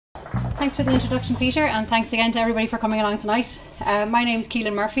Thanks for the introduction, Peter, and thanks again to everybody for coming along tonight. My name is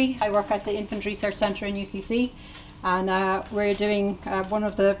Keelan Murphy. I work at the Infant Research Centre in UCC, and we're doing one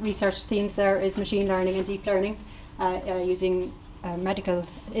of the research themes there is machine learning and deep learning using medical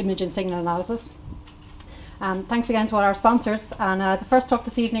image and signal analysis. Thanks again to all our sponsors, and the first talk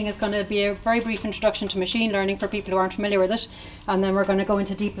this evening is going to be a very brief introduction to machine learning for people who aren't familiar with it, and then we're going to go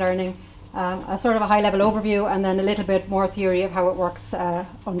into deep learning, a sort of a high level overview, and then a little bit more theory of how it works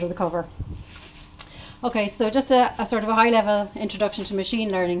under the cover. Okay, so just a sort of a high level introduction to machine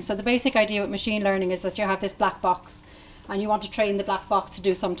learning. So the basic idea with machine learning is that you have this black box and you want to train the black box to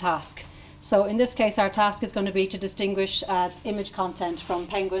do some task. So in this case, our task is going to be to distinguish image content from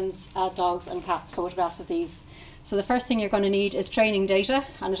penguins, dogs and cats, photographs of these. So the first thing you're going to need is training data,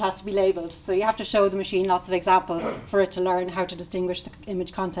 and it has to be labelled. So you have to show the machine lots of examples for it to learn how to distinguish the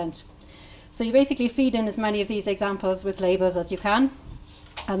image content. So you basically feed in as many of these examples with labels as you can,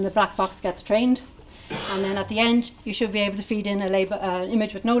 and the black box gets trained. And then at the end, you should be able to feed in an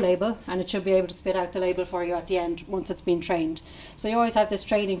image with no label, and it should be able to spit out the label for you at the end once it's been trained. So you always have this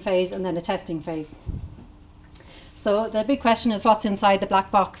training phase and then a testing phase. So the big question is what's inside the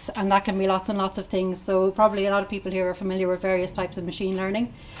black box, and that can be lots and lots of things. So probably a lot of people here are familiar with various types of machine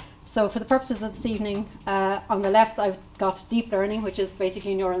learning. So for the purposes of this evening, on the left I've got deep learning, which is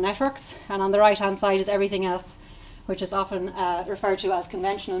basically neural networks, and on the right hand side is everything else, which is often referred to as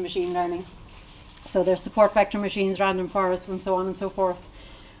conventional machine learning. So there's support vector machines, random forests, and so on and so forth.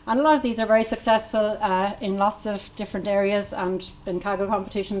 And a lot of these are very successful in lots of different areas and in Kaggle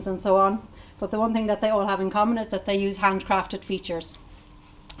competitions and so on. But the one thing that they all have in common is that they use handcrafted features.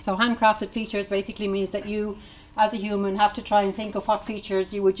 So handcrafted features basically means that you, as a human, have to try and think of what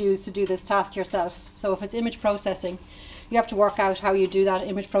features you would use to do this task yourself. So if it's image processing, you have to work out how you do that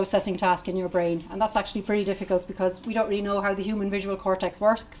image processing task in your brain. And that's actually pretty difficult because we don't really know how the human visual cortex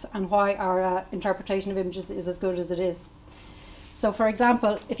works and why our interpretation of images is as good as it is. So for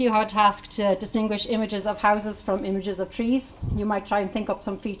example, if you have a task to distinguish images of houses from images of trees, you might try and think up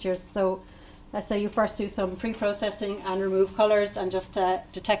some features. So let's say you first do some pre-processing and remove colors and just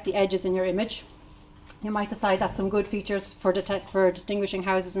detect the edges in your image. You might decide that some good features for distinguishing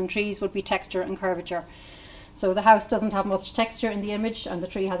houses and trees would be texture and curvature. So the house doesn't have much texture in the image, and the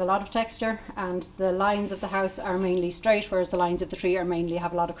tree has a lot of texture, and the lines of the house are mainly straight, whereas the lines of the tree are mainly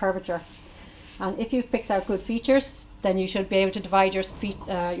have a lot of curvature. And if you've picked out good features, then you should be able to divide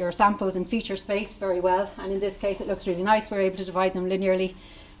your samples in feature space very well. And in this case, it looks really nice. We're able to divide them linearly,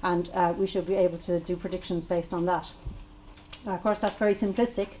 and we should be able to do predictions based on that. Of course, that's very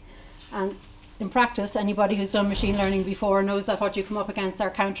simplistic, and in practice, anybody who's done machine learning before knows that what you come up against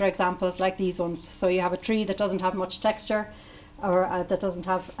are counterexamples like these ones. So you have a tree that doesn't have much texture, or that doesn't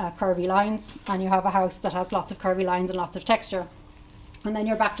have curvy lines, and you have a house that has lots of curvy lines and lots of texture. And then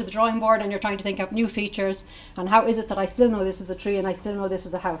you're back to the drawing board and you're trying to think up new features, and how is it that I still know this is a tree and I still know this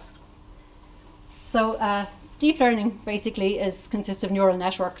is a house. So deep learning basically consists of neural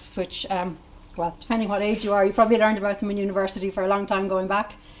networks, which, well, depending what age you are, you probably learned about them in university for a long time going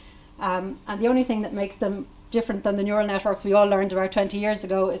back. And the only thing that makes them different than the neural networks we all learned about 20 years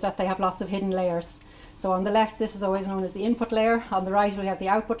ago is that they have lots of hidden layers. So on the left, this is always known as the input layer. On the right, we have the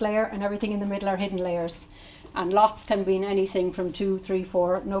output layer, and everything in the middle are hidden layers. And lots can mean anything from 2, 3,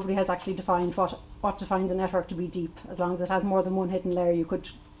 4. Nobody has actually defined what defines a network to be deep. As long as it has more than one hidden layer, you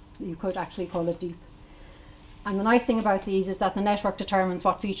could actually call it deep. And the nice thing about these is that the network determines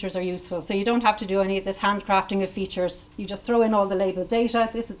what features are useful. So you don't have to do any of this handcrafting of features. You just throw in all the labeled data.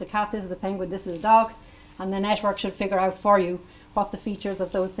 This is a cat, this is a penguin, this is a dog. And the network should figure out for you what the features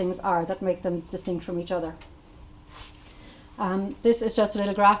of those things are that make them distinct from each other. This is just a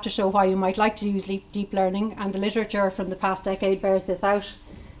little graph to show why you might like to use deep learning. And the literature from the past decade bears this out,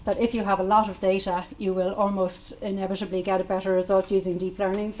 that if you have a lot of data, you will almost inevitably get a better result using deep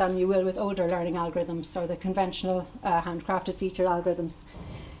learning than you will with older learning algorithms, or the conventional handcrafted feature algorithms.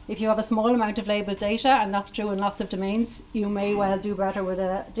 If you have a small amount of labeled data, and that's true in lots of domains, you may well do better with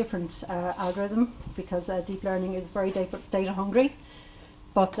a different algorithm, because deep learning is very data hungry.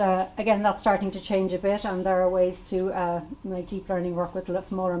 But again, that's starting to change a bit, and there are ways to make deep learning work with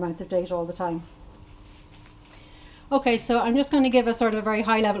smaller amounts of data all the time. Okay, so I'm just going to give a sort of a very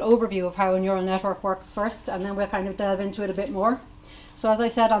high level overview of how a neural network works first, and then we'll kind of delve into it a bit more. So as I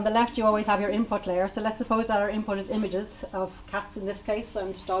said, on the left you always have your input layer. So let's suppose that our input is images of cats in this case,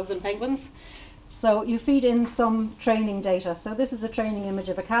 and dogs and penguins. So you feed in some training data. So this is a training image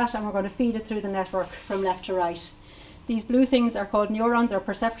of a cat, and we're going to feed it through the network from left to right. These blue things are called neurons or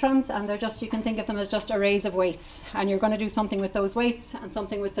perceptrons, and they're just, you can think of them as just arrays of weights. And you're going to do something with those weights and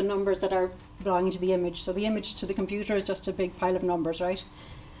something with the numbers that are belonging to the image. So the image to the computer is just a big pile of numbers, right?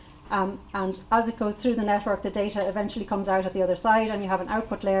 and as it goes through the network, the data eventually comes out at the other side, and you have an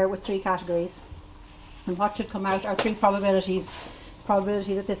output layer with 3 categories. And what should come out are 3 probabilities.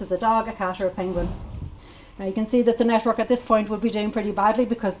 Probability that this is a dog, a cat, or a penguin. Now you can see that the network at this point would be doing pretty badly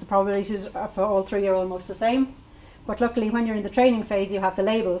because the probabilities for all 3 are almost the same. But luckily, when you're in the training phase, you have the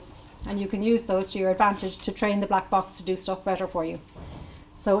labels, and you can use those to your advantage to train the black box to do stuff better for you.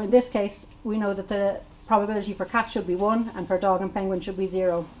 So in this case, we know that the probability for cat should be 1 and for dog and penguin should be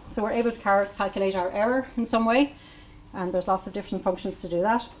 0. So we're able to calculate our error in some way, and there's lots of different functions to do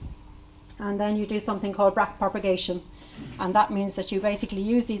that. And then you do something called backpropagation, and that means that you basically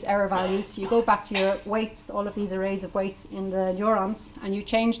use these error values. You go back to your weights, all of these arrays of weights in the neurons, and you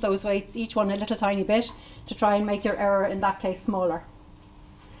change those weights, each one a little tiny bit, to try and make your error in that case smaller.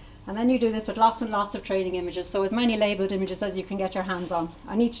 And then you do this with lots and lots of training images, so as many labelled images as you can get your hands on.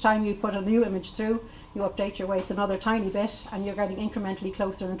 And each time you put a new image through, you update your weights another tiny bit, and you're getting incrementally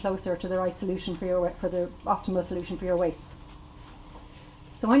closer and closer to the right solution for the optimal solution for your weights.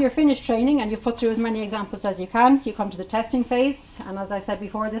 So when you're finished training and you've put through as many examples as you can, you come to the testing phase. And as I said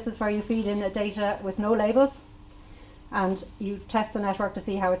before, this is where you feed in the data with no labels, and you test the network to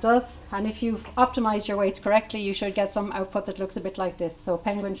see how it does. And if you've optimized your weights correctly, you should get some output that looks a bit like this. So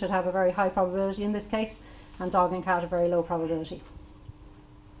penguin should have a very high probability in this case, and dog and cat a very low probability.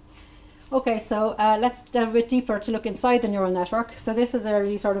 Okay, so let's delve a bit deeper to look inside the neural network. So this is a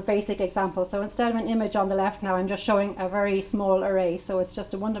really sort of basic example. So instead of an image on the left now, I'm just showing a very small array. So it's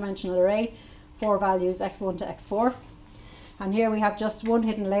just a one-dimensional array, 4 values, x1 to x4. And here we have just one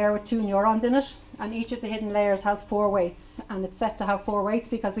hidden layer with 2 neurons in it, and each of the hidden layers has 4 weights, and it's set to have 4 weights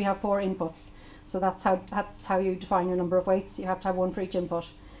because we have 4 inputs. So that's how you define your number of weights. You have to have 1 for each input.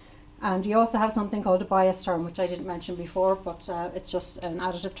 And you also have something called a bias term, which I didn't mention before, but it's just an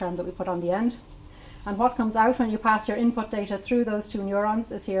additive term that we put on the end. And what comes out when you pass your input data through those 2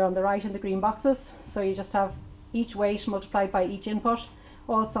 neurons is here on the right in the green boxes. So you just have each weight multiplied by each input,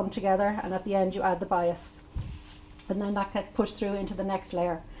 all summed together, and at the end you add the bias. And then that gets pushed through into the next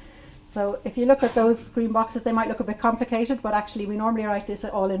layer. So if you look at those green boxes, they might look a bit complicated, but actually we normally write this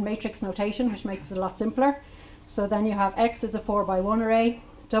all in matrix notation, which makes it a lot simpler. So then you have x is a 4 by 1 array,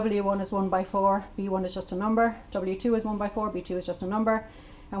 W1 is 1 by 4, B1 is just a number, W2 is 1 by 4, B2 is just a number.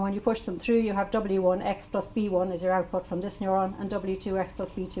 And when you push them through, you have W1 x plus B1 is your output from this neuron, and W2 x plus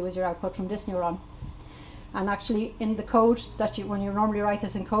B2 is your output from this neuron. And actually in the code, when you normally write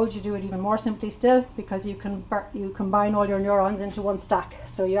this in code, you do it even more simply still, because you combine all your neurons into one stack.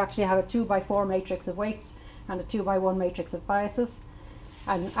 So you actually have a 2 by 4 matrix of weights and a 2 by 1 matrix of biases,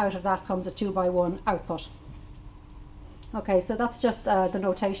 and out of that comes a 2 by 1 output. Okay, so that's just the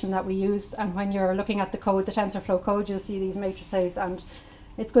notation that we use, and when you're looking at the code, the TensorFlow code, you'll see these matrices, and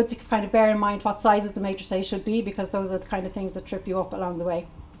it's good to kind of bear in mind what sizes the matrices should be, because those are the kind of things that trip you up along the way.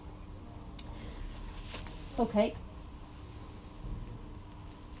 Okay.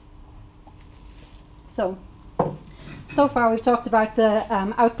 So far we've talked about the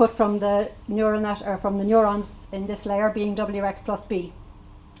output from the neural net, or from the neurons in this layer, being Wx plus b.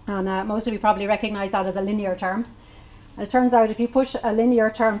 And most of you probably recognize that as a linear term. And it turns out if you push a linear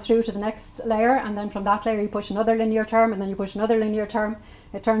term through to the next layer, and then from that layer you push another linear term, and then you push another linear term,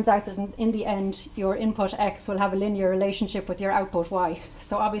 it turns out that in the end your input x will have a linear relationship with your output y.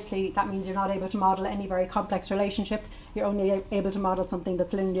 So obviously that means you're not able to model any very complex relationship, you're only able to model something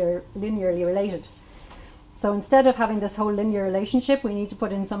that's linearly related. So instead of having this whole linear relationship, we need to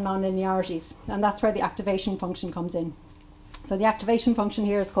put in some non-linearities, and that's where the activation function comes in. So the activation function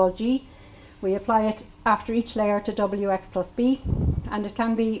here is called g. We apply it after each layer to Wx plus b, and it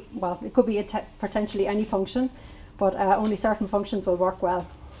can be, well, it could be potentially any function, but only certain functions will work well.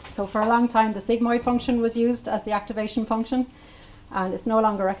 So for a long time the sigmoid function was used as the activation function, and it's no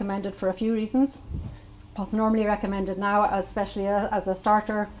longer recommended for a few reasons. What's normally recommended now, especially as a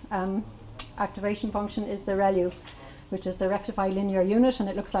starter activation function, is the ReLU, which is the rectify linear unit, and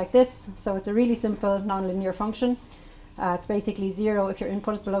it looks like this. So it's a really simple nonlinear function. It's basically 0 if your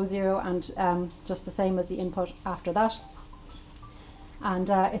input is below 0, and just the same as the input after that. And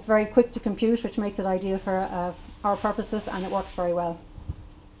it's very quick to compute, which makes it ideal for our purposes, and it works very well.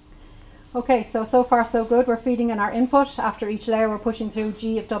 Okay, so far so good. We're feeding in our input. After each layer we're pushing through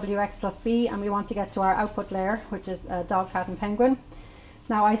g of Wx plus b, and we want to get to our output layer, which is dog, cat and penguin.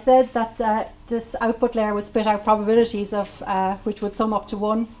 Now I said that this output layer would spit out probabilities of which would sum up to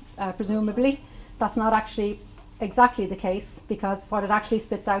 1, presumably. That's not actually exactly the case, because what it actually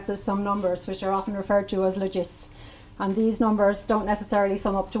spits out is some numbers, which are often referred to as logits, and these numbers don't necessarily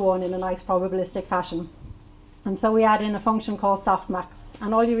sum up to 1 in a nice probabilistic fashion. And so we add in a function called softmax,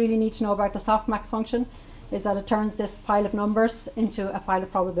 and all you really need to know about the softmax function is that it turns this pile of numbers into a pile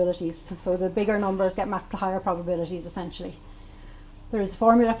of probabilities. So the bigger numbers get mapped to higher probabilities, essentially. There is a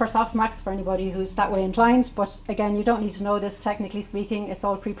formula for softmax for anybody who's that way inclined, but again, you don't need to know this technically speaking. It's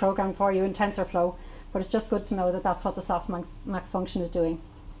all pre-programmed for you in TensorFlow, but it's just good to know that that's what the softmax function is doing.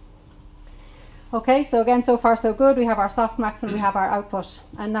 Okay, so again, so far so good. We have our softmax and we have our output,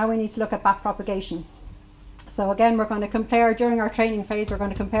 and now we need to look at backpropagation. So again, we're going to compare, during our training phase, we're going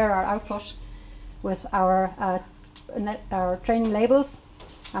to compare our output with our training labels,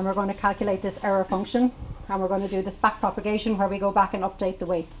 and we're going to calculate this error function, and we're going to do this backpropagation where we go back and update the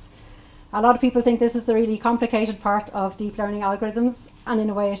weights. A lot of people think this is the really complicated part of deep learning algorithms, and in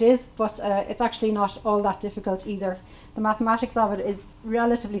a way it is, but it's actually not all that difficult either. The mathematics of it is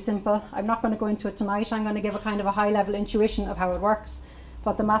relatively simple. I'm not going to go into it tonight. I'm going to give a kind of a high-level intuition of how it works,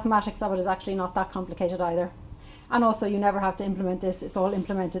 but the mathematics of it is actually not that complicated either. And also, you never have to implement this. It's all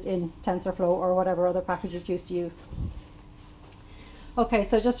implemented in TensorFlow or whatever other package you choose to use. Okay,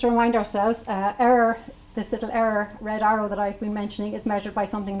 so just to remind ourselves, error, this little error red arrow that I've been mentioning, is measured by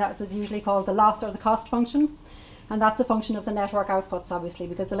something that is usually called the loss or the cost function. And that's a function of the network outputs, obviously,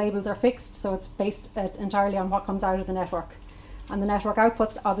 because the labels are fixed, so it's based entirely on what comes out of the network. And the network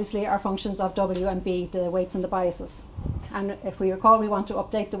outputs, obviously, are functions of W and B, the weights and the biases. And if we recall, we want to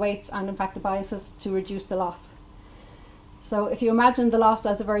update the weights and, in fact, the biases to reduce the loss. So if you imagine the loss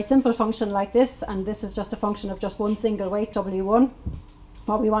as a very simple function like this, and this is just a function of just one single weight, W1,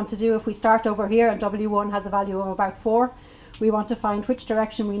 what we want to do, if we start over here and W1 has a value of about 4, we want to find which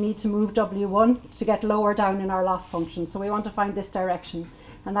direction we need to move W1 to get lower down in our loss function. So we want to find this direction,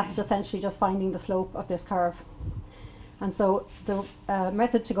 and that's essentially just finding the slope of this curve. And so the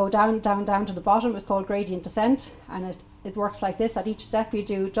method to go down to the bottom is called gradient descent, and it works like this. At each step you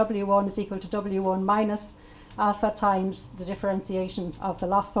do W1 is equal to W1 minus alpha times the differentiation of the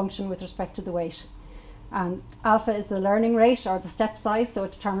loss function with respect to the weight. And alpha is the learning rate, or the step size, so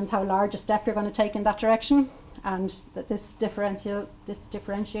it determines how large a step you're going to take in that direction. And that this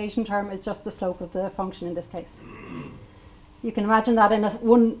differentiation term is just the slope of the function in this case. You can imagine that in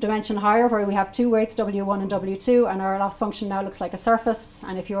one dimension higher, where we have two weights, W1 and W2, and our loss function now looks like a surface.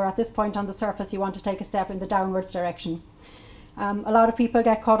 And if you're at this point on the surface, you want to take a step in the downwards direction. A lot of people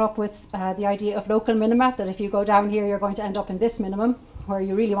get caught up with the idea of local minima, that if you go down here, you're going to end up in this minimum, where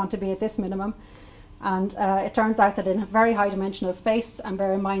you really want to be at this minimum. And it turns out that in very high dimensional space, and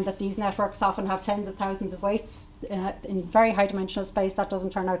bear in mind that these networks often have tens of thousands of weights, in very high dimensional space, that doesn't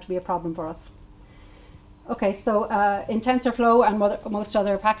turn out to be a problem for us. Okay, so in TensorFlow and most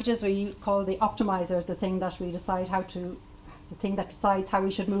other packages, we call the optimizer the thing that we decide the thing that decides how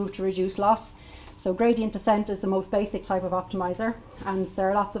we should move to reduce loss. So gradient descent is the most basic type of optimizer, and there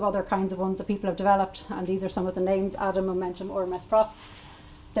are lots of other kinds of ones that people have developed, and these are some of the names: Atom, Momentum, or MESPROP.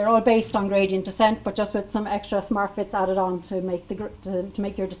 They're all based on gradient descent, but just with some extra smart bits added on to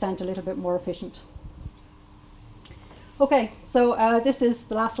make your descent a little bit more efficient. Okay, so this is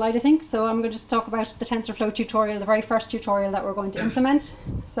the last slide, I think. So I'm going to just talk about the TensorFlow tutorial, the very first tutorial that we're going to implement.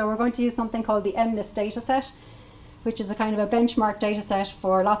 So we're going to use something called the MNIST dataset, which is a kind of a benchmark dataset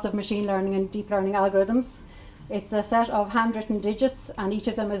for lots of machine learning and deep learning algorithms. It's a set of handwritten digits, and each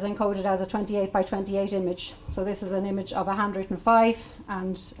of them is encoded as a 28 by 28 image. So this is an image of a handwritten 5,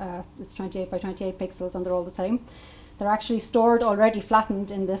 and it's 28 by 28 pixels, and they're all the same. They're actually stored already flattened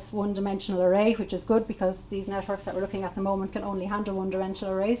in this one-dimensional array, which is good because these networks that we're looking at the moment can only handle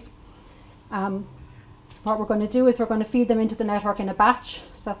one-dimensional arrays. What we're going to do is we're going to feed them into the network in a batch.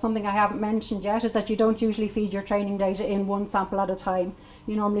 So that's something I haven't mentioned yet, is that you don't usually feed your training data in one sample at a time.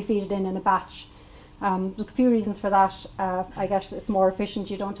 You normally feed it in a batch. There's a few reasons for that. I guess it's more efficient.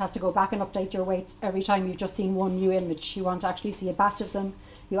 You don't have to go back and update your weights every time you've just seen one new image. You want to actually see a batch of them.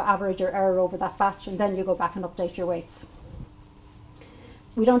 You average your error over that batch, and then you go back and update your weights.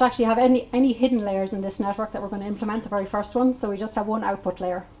 We don't actually have any hidden layers in this network that we're going to implement, the very first one. So we just have one output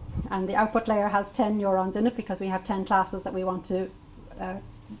layer. And the output layer has 10 neurons in it because we have 10 classes that we want to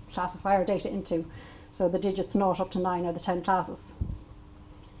classify our data into. So the digits 0 up to 9 are the 10 classes.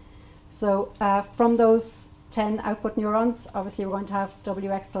 So from those 10 output neurons, obviously we're going to have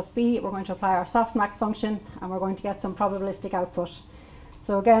Wx plus b, we're going to apply our softmax function, and we're going to get some probabilistic output.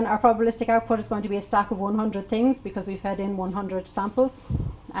 So again, our probabilistic output is going to be a stack of 100 things because we fed in 100 samples,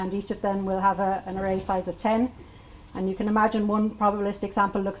 and each of them will have an array size of 10. And you can imagine one probabilistic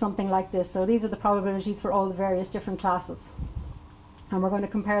sample looks something like this. So these are the probabilities for all the various different classes. And we're going to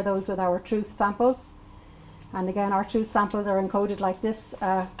compare those with our truth samples. And again, our truth samples are encoded like this.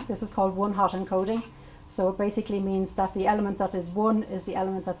 This is called one-hot encoding. So it basically means that the element that is 1 is the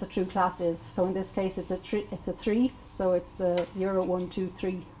element that the true class is. So in this case, it's a 3. So it's the 0, 1, 2,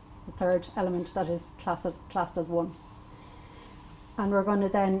 3 the third element that is classed as 1. And we're going to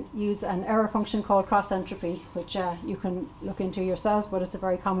then use an error function called cross entropy, which you can look into yourselves, but it's a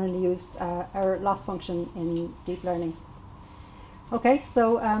very commonly used error loss function in deep learning. Okay,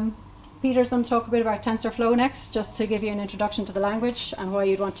 so Peter's going to talk a bit about TensorFlow next, just to give you an introduction to the language and why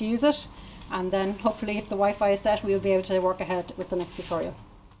you'd want to use it. And then hopefully if the Wi-Fi is set, we'll be able to work ahead with the next tutorial.